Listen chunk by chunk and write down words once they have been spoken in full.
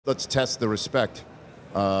Let's test the respect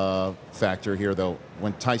factor here, though.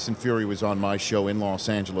 When Tyson Fury was on my show in Los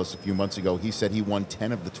Angeles a few months ago, he said he won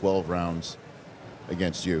 10 of the 12 rounds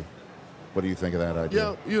against you. What do you think of that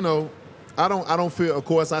idea? Yeah, you know, I don't feel. Of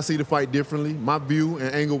course, I see the fight differently. My view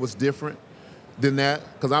and angle was different than that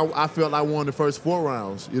because I felt I won the first 4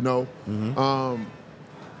 rounds. You know,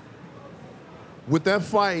 with that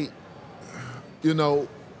fight, you know,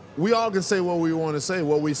 we all can say what we want to say,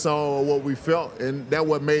 what we saw or what we felt, and that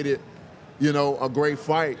what made it, you know, a great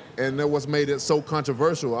fight, and that what's made it so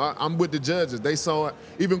controversial. I'm with the judges. They saw it.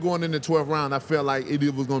 Even going in the 12th round, I felt like it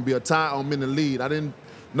was going to be a tie or I'm in the lead. I didn't,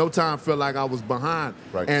 no time felt like I was behind.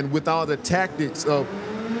 Right. And with all the tactics of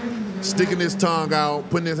sticking his tongue out,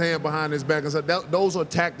 putting his hand behind his back, and stuff, those are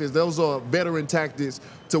tactics. Those are veteran tactics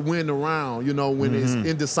to win the round, you know, when it's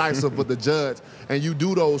indecisive for the judge. And you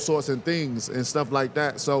do those sorts of things and stuff like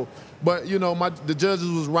that. So, but, you know, the judges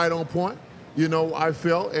was right on point, you know, I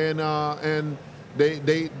felt. And they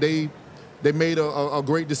made a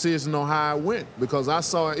great decision on how it went because I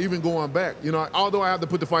saw it even going back. You know, although I have to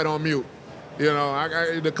put the fight on mute, you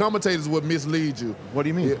know, the commentators would mislead you. What do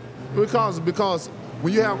you mean? Yeah, because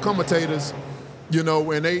when you have commentators, you know,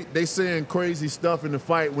 and they saying crazy stuff in the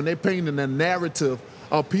fight, when they painting a narrative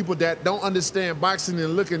of people that don't understand boxing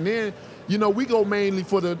and looking in, you know, we go mainly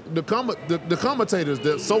for the commentators,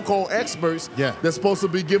 the so-called experts that's supposed to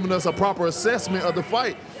be giving us a proper assessment of the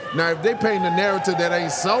fight. Now, if they paint a narrative that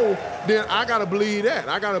ain't so, then I got to believe that.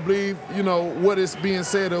 I got to believe, you know, what is being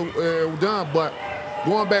said or done. But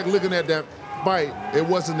going back looking at that fight, it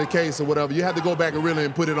wasn't the case or whatever. You had to go back and really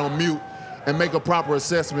put it on mute and make a proper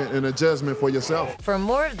assessment and a judgment for yourself. For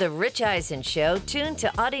more of The Rich Eisen Show, tune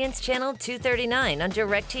to Audience Channel 239 on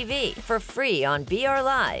DirecTV for free on BR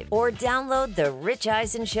Live or download The Rich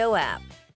Eisen Show app.